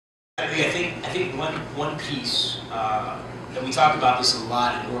I think one piece, and we talk about this a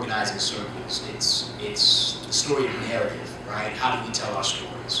lot in organizing circles. It's the story of narrative, right? How do we tell our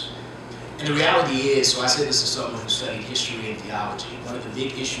stories? And the reality is, so I say this to someone who studied history and theology. One of the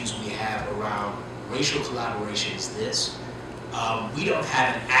big issues we have around racial collaboration is this: we don't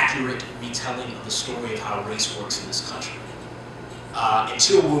have an accurate retelling of the story of how race works in this country.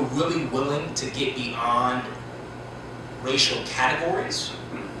 Until we're really willing to get beyond racial categories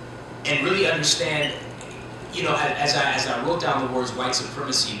and really understand, you know, as I wrote down the words white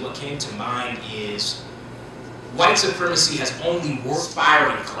supremacy, what came to mind is white supremacy has only worked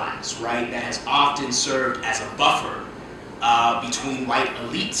aspiring class, right? That has often served as a buffer between white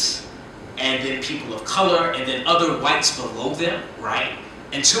elites and then people of color and then other whites below them, right?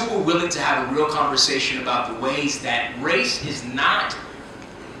 Until we're willing to have a real conversation about the ways that race is not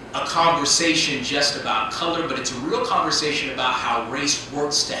a conversation just about color, but it's a real conversation about how race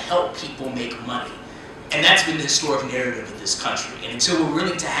works to help people make money. And that's been the historic narrative of this country. And until we're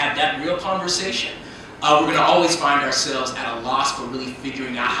willing to have that real conversation, we're going to always find ourselves at a loss for really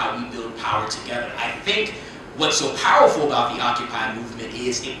figuring out how we build power together. I think what's so powerful about the Occupy movement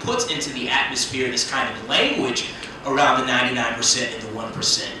is it puts into the atmosphere this kind of language around the 99% and the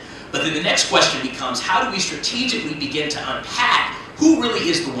 1%. But then the next question becomes, how do we strategically begin to unpack who really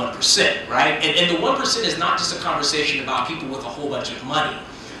is the 1%, right? And the 1% is not just a conversation about people with a whole bunch of money,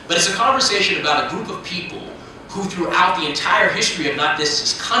 but it's a conversation about a group of people who throughout the entire history of not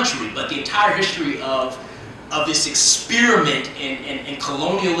this country, but the entire history of this experiment in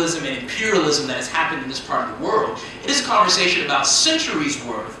colonialism and imperialism that has happened in this part of the world, it is a conversation about centuries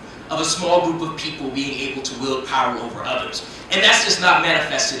worth of a small group of people being able to wield power over others. And that's just not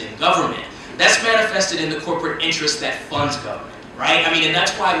manifested in government. That's manifested in the corporate interest that funds government, right? I mean, and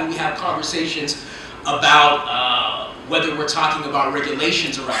that's why when we have conversations about whether we're talking about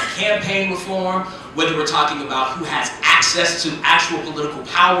regulations around campaign reform, whether we're talking about who has access to actual political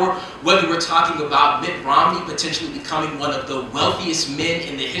power, whether we're talking about Mitt Romney potentially becoming one of the wealthiest men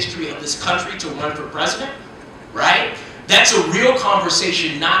in the history of this country to run for president, right? That's a real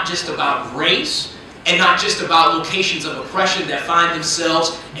conversation not just about race and not just about locations of oppression that find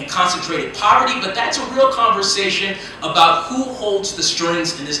themselves in concentrated poverty, but that's a real conversation about who holds the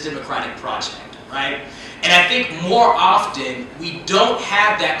strings in this democratic project, right? And I think more often we don't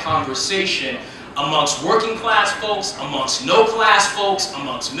have that conversation amongst working class folks, amongst no class folks,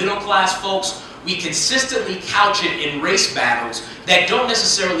 amongst middle class folks. We consistently couch it in race battles that don't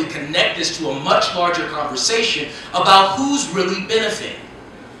necessarily connect this to a much larger conversation about who's really benefiting.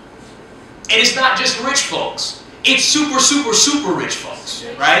 And it's not just rich folks. It's super, super, super rich folks,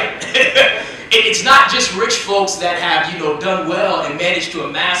 right? It's not just rich folks that have, you know, done well and managed to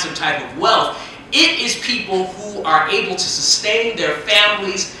amass some type of wealth. It is people who are able to sustain their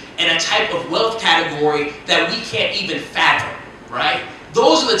families in a type of wealth category that we can't even fathom, right?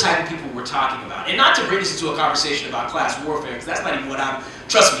 Those are the type of people we're talking about. And not to bring this into a conversation about class warfare, because that's not even what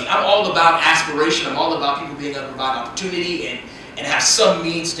trust me, I'm all about aspiration. I'm all about people being able to provide opportunity and have some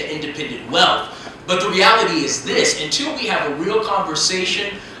means to independent wealth. But the reality is this: until we have a real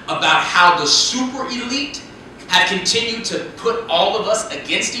conversation about how the super elite have continued to put all of us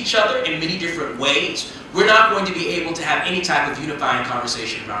against each other in many different ways, we're not going to be able to have any type of unifying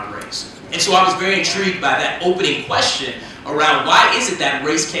conversation around race. And so I was very intrigued by that opening question around why is it that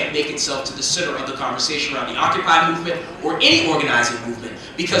race can't make itself to the center of the conversation around the Occupy movement or any organizing movement,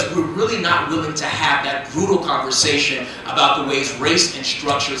 because we're really not willing to have that brutal conversation about the ways race and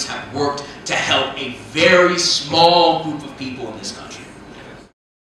structures have worked to help a very small group of people in this country.